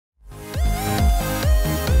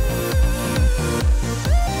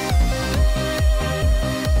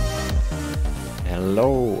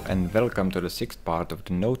and welcome to the sixth part of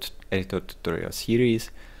the Node Editor tutorial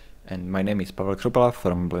series. And my name is Pavel Krupala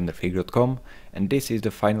from blenderfreak.com, and this is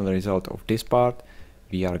the final result of this part.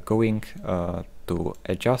 We are going to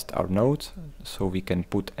adjust our nodes so we can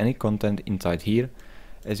put any content inside here.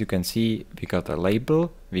 As you can see, we got a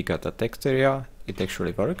label, we got a text area, it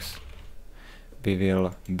actually works. We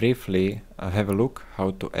will briefly have a look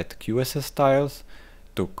how to add QSS styles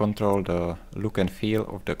to control the look and feel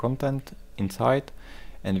of the content inside,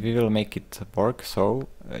 and we will make it work so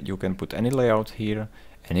you can put any layout here,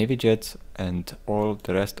 any widgets, and all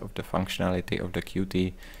the rest of the functionality of the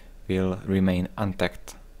Qt will remain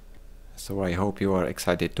intact. So I hope you are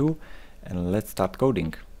excited too, and let's start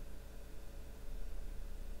coding.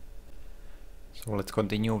 So let's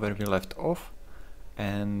continue where we left off,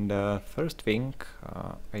 and first thing,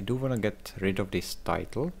 I do want to get rid of this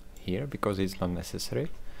title here because it's not necessary.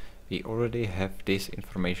 We already have this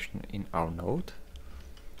information in our node,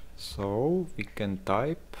 so we can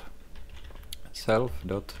type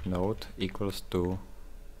self.node equals to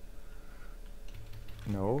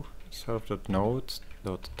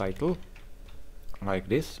self.node.title like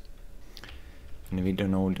this, and we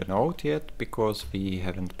don't know the node yet because we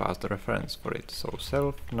haven't passed the reference for it, so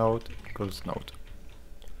self.node equals node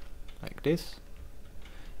like this,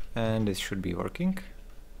 and this should be working.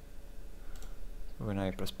 When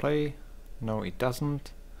I press play, no, it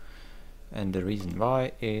doesn't, and the reason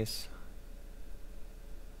why is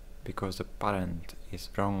because the parent is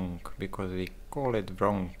wrong, because we call it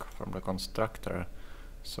wrong from the constructor,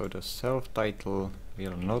 so the self title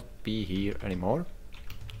will not be here anymore.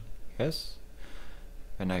 Yes,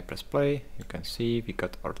 when I press play, you can see we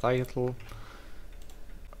got our title.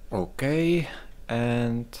 Okay,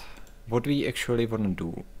 and what we actually want to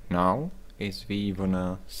do now is we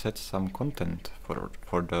wanna set some content for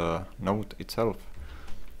the node itself.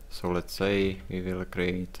 So let's say we will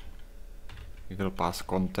pass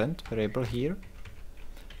content variable here,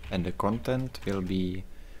 and the content will be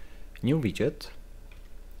new widget.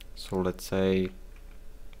 So let's say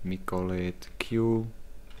we call it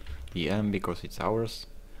QEM because it's ours,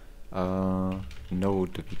 node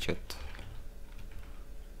widget.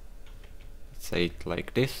 Let's say it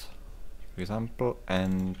like this, for example,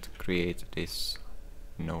 and create this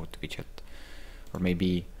node widget, or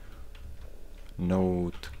maybe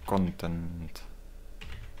node content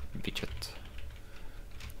widget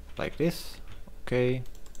like this. Okay,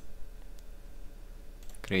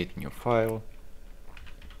 create new file,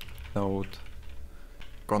 node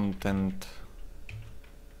content,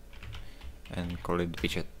 and call it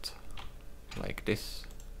widget like this.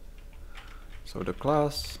 So the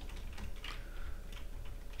class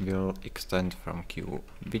will extend from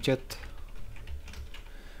QWidget.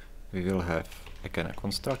 We will have again a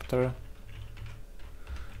constructor,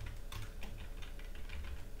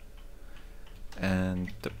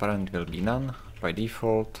 and the parent will be none. By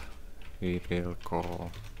default we will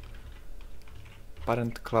call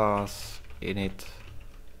parent class init,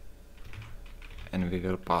 and we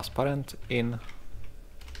will pass parent in.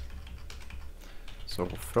 So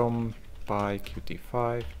from by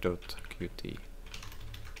qt5.qt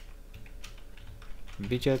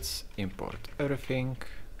widgets import everything.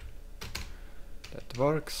 That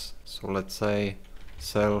works. So let's say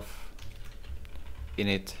self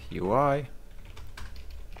init UI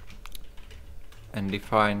and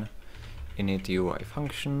define init UI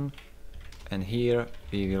function, and here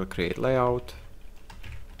we will create layout.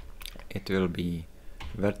 It will be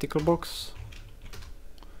vertical box,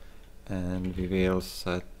 and we will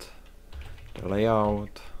set the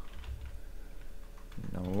layout,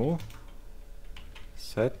 no,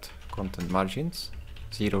 set content margins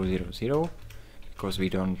 0, 0, 0, because we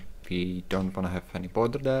don't want to have any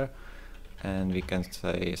border there, and we can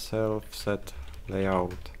say self set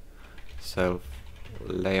layout self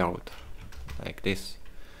layout like this.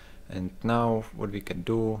 And now what we can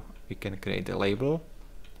do, we can create a label.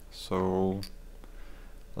 So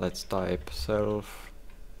let's type self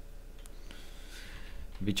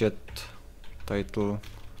widget title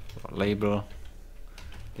label.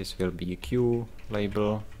 This will be a Q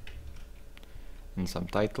label and some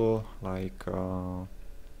title, like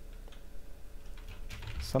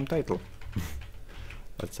some title.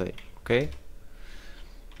 Let's say okay,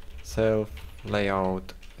 self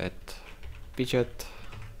layout at widget,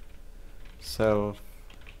 self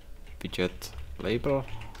widget label,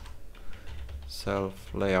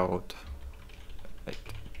 self layout at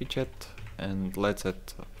widget, and let's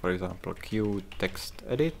add, for example, Q text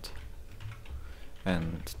edit,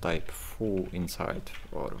 and type foo inside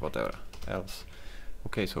or whatever else.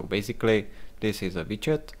 Okay, so basically this is a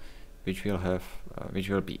widget which will have which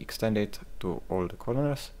will be extended to all the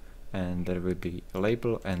corners, and there will be a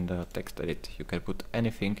label and a text edit. You can put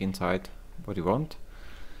anything inside what you want.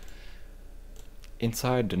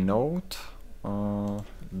 Inside the node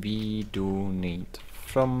we do need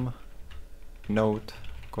from node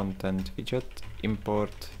content widget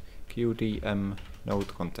import qdm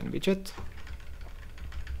node content widget,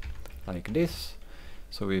 like this.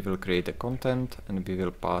 So we will create a content and we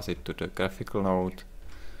will pass it to the graphical node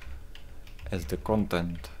as the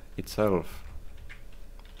content itself.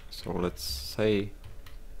 So let's say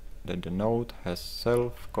that the node has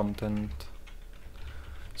self content,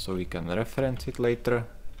 so we can reference it later.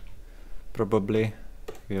 Probably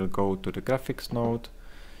we'll go to the graphics node.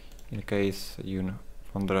 In case you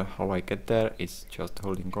wonder how I get there, it's just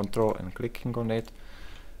holding Ctrl and clicking on it.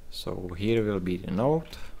 So here will be the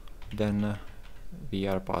node, then we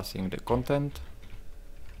are passing the content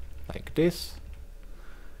like this,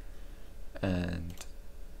 and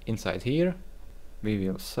inside here we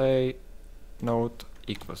will say node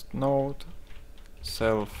equals node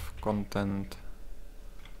self content.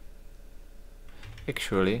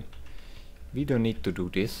 Actually we don't need to do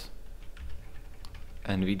this,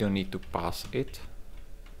 and we don't need to pass it,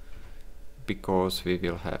 because we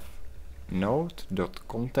will have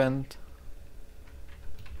node.content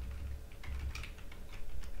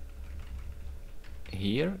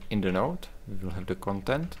here in the node. We will have the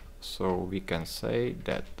content, so we can say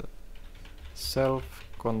that self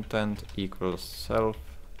content equals self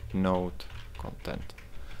node content,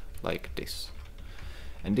 like this.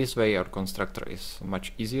 And this way our constructor is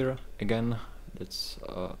much easier. Again, that's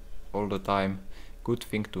all the time good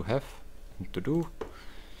thing to have and to do.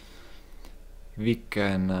 We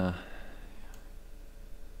can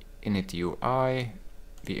init UI,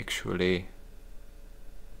 we actually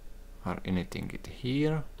are initting it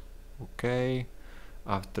here. Okay,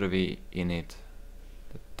 after we init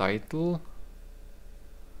the title,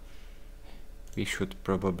 we should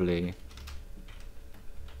probably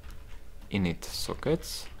init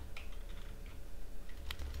sockets,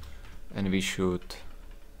 and we should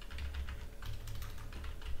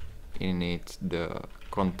init the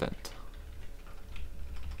content.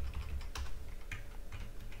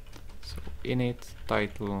 So init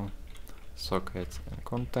title, sockets and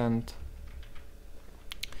content.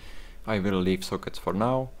 I will leave sockets for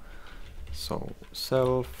now. So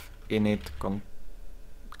self init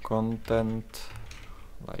content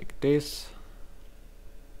like this.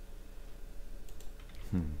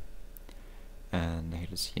 And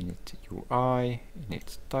here's init UI,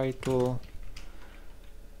 init title.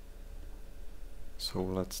 So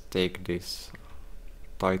let's take this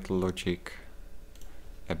title logic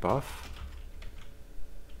above.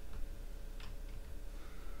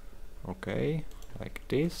 Okay, like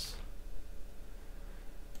this.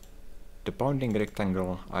 The bounding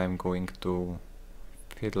rectangle I'm going to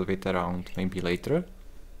fiddle with around maybe later,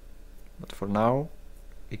 but for now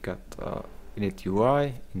we got init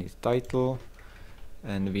UI, init title,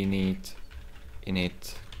 and we need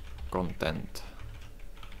init content.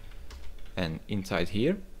 And inside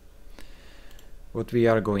here, what we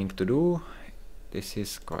are going to do, this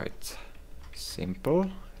is quite simple.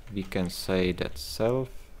 We can say that self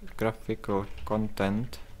graphical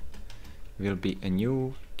content will be a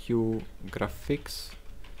new qgraphics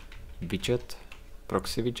widget,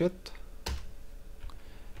 proxy widget,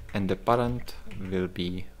 and the parent will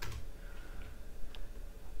be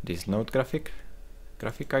this node graphic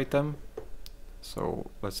item. So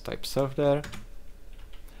let's type self there.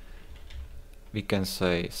 We can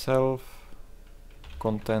say self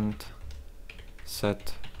content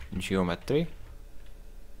set geometry,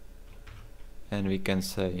 and we can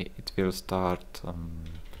say it will start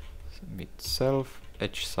with self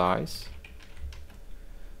edge size,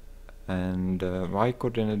 and y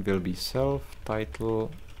coordinate will be self title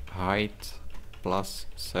height plus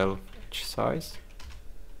self edge size.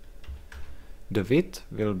 The width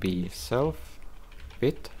will be self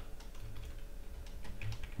width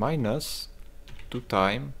minus 2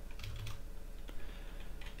 times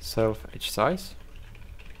self edge size,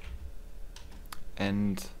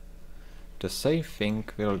 and the same thing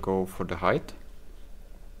will go for the height.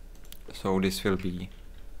 So this will be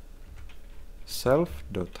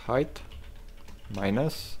self.height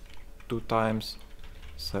minus 2 times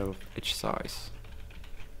self edge size,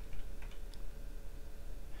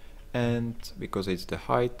 and because it's the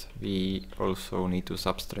height, we also need to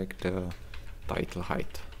subtract the title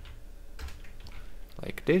height,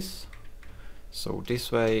 like this. So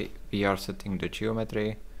this way we are setting the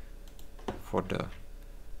geometry for the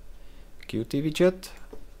Qt widget.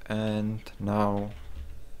 And now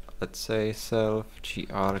let's say self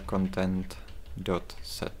gr content dot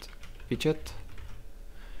set widget,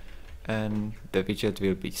 and the widget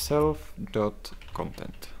will be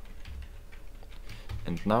self.content.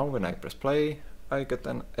 And now when I press play, I get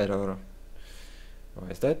an error. Why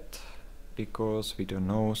is that? Because we don't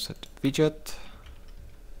know set widget.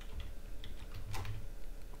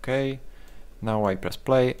 Okay, now I press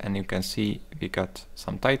play and you can see we got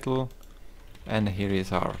some title, and here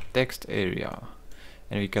is our text area,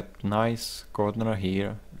 and we got nice corner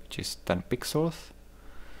here which is 10 pixels,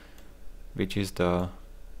 which is the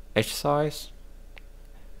edge size.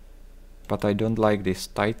 But I don't like this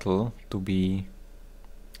title to be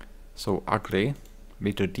so ugly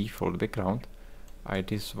with the default background. I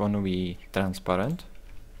just want to be transparent,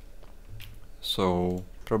 so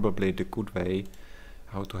probably the good way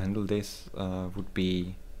how to handle this would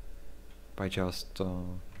be by just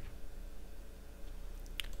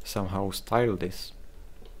somehow style this.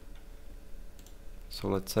 So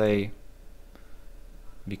let's say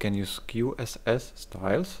we can use QSS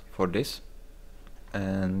styles for this,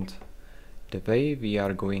 and the way we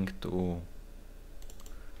are going to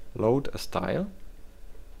load a style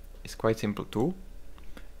is quite simple too.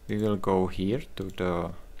 We will go here to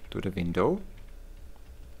the window,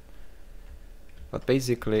 but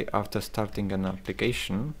basically after starting an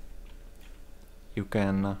application you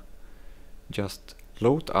can just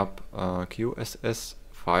load up a QSS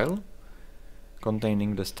file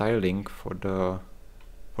containing the styling for the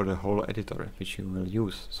whole editor which you will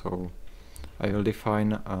use. So I will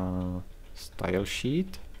define a style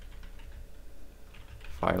sheet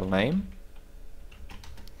file name,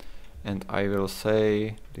 and I will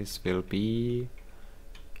say this will be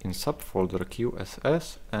in subfolder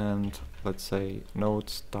QSS, and let's say node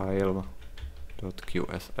style.qss,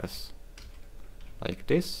 like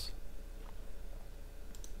this.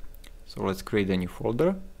 So let's create a new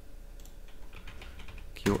folder,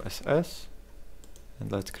 QSS,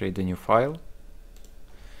 and let's create a new file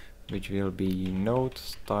which will be node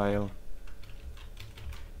style.qss,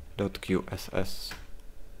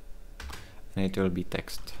 and it will be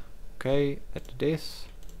text. Okay, add this,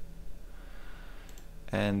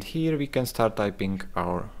 and here we can start typing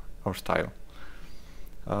our style.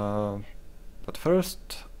 But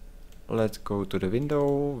first let's go to the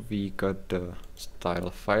window. We got the style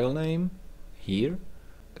file name here.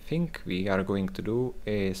 The thing we are going to do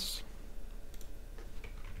is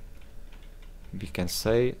we can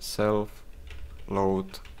say self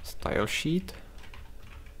load style sheet,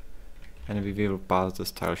 and we will pass the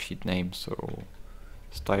style sheet name, so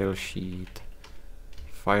style sheet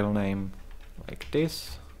file name like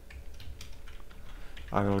this.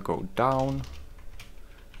 I will go down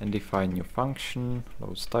and define new function,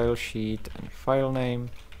 load style sheet and file name,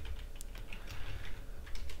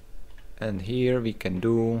 and here we can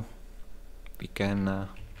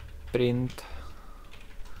print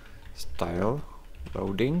style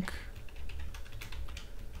loading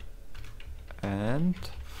and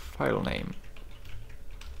file name.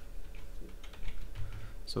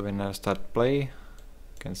 So when I start play, you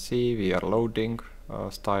can see we are loading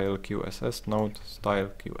style QSS node style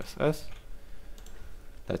QSS.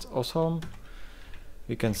 That's awesome.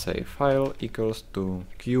 We can say file equals to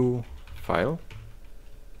q file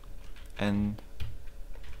and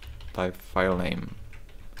type file name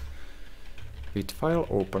with file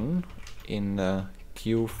open in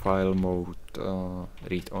q file mode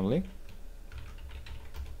read only,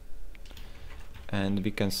 and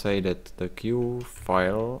we can say that the q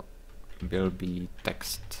file will be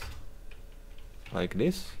text like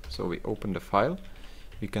this. So we open the file,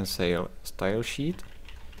 we can say style sheet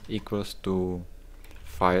equals to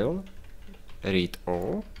file read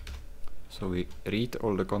all, so we read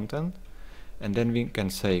all the content, and then we can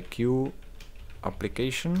say q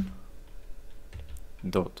application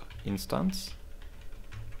dot instance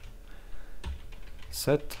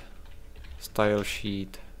set style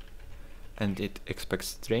sheet, and it expects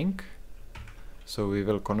string, so we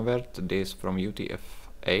will convert this from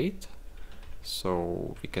UTF-8,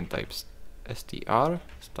 so we can type str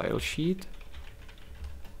style sheet,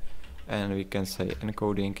 and we can say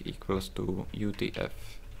encoding equals to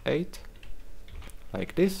UTF-8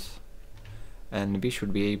 like this, and we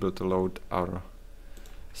should be able to load our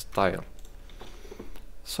style.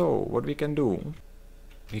 So what we can do,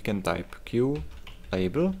 we can type q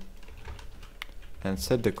label and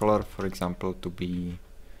set the color, for example, to be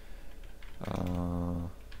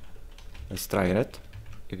let's try red,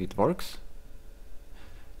 if it works.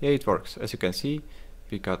 Yeah, it works. As you can see,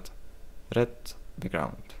 we got red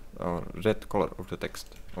background or red color of the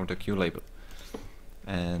text of the q label.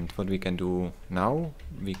 And what we can do now,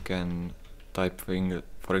 we can type in,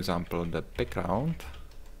 for example, the background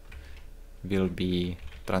will be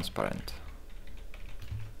transparent.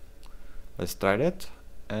 Let's try that,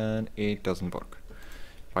 and it doesn't work.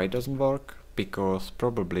 Why it doesn't work? Because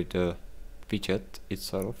probably the widget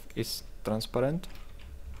itself is transparent.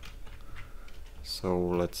 So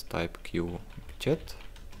let's type q widget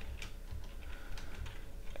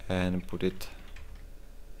and put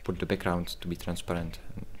the background to be transparent.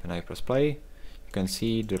 And when I press play, you can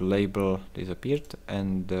see the label disappeared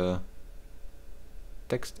and the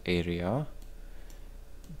text area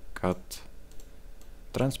got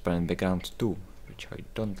transparent background too, which I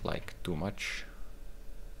don't like too much.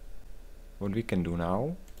 What we can do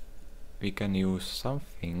now, we can use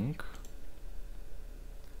something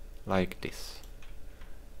like this.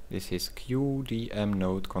 This is QDM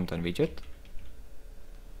node content widget.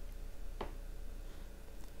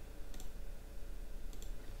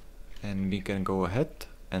 And we can go ahead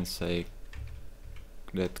and say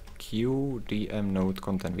that QDM node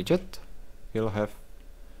content widget will have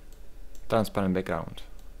transparent background.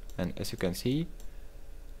 And as you can see,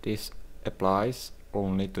 this applies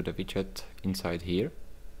only to the widget inside here.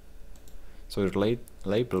 So the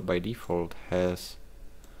label by default has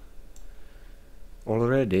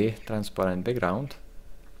already transparent background,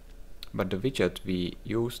 but the widget we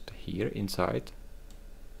used here inside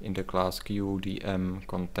in the class QDM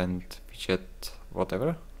content widget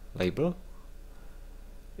whatever label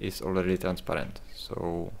is already transparent.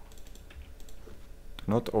 So do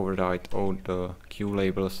not overwrite all the Q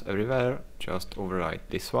labels everywhere, just overwrite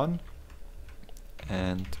this one.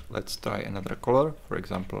 And let's try another color, for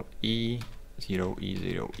example E0,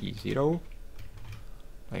 E0, E0,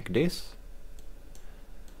 like this.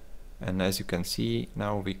 And as you can see,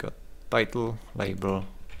 now we got title, label,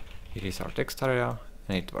 here is our text area,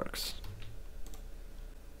 and it works.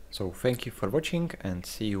 So thank you for watching and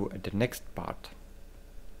see you at the next part.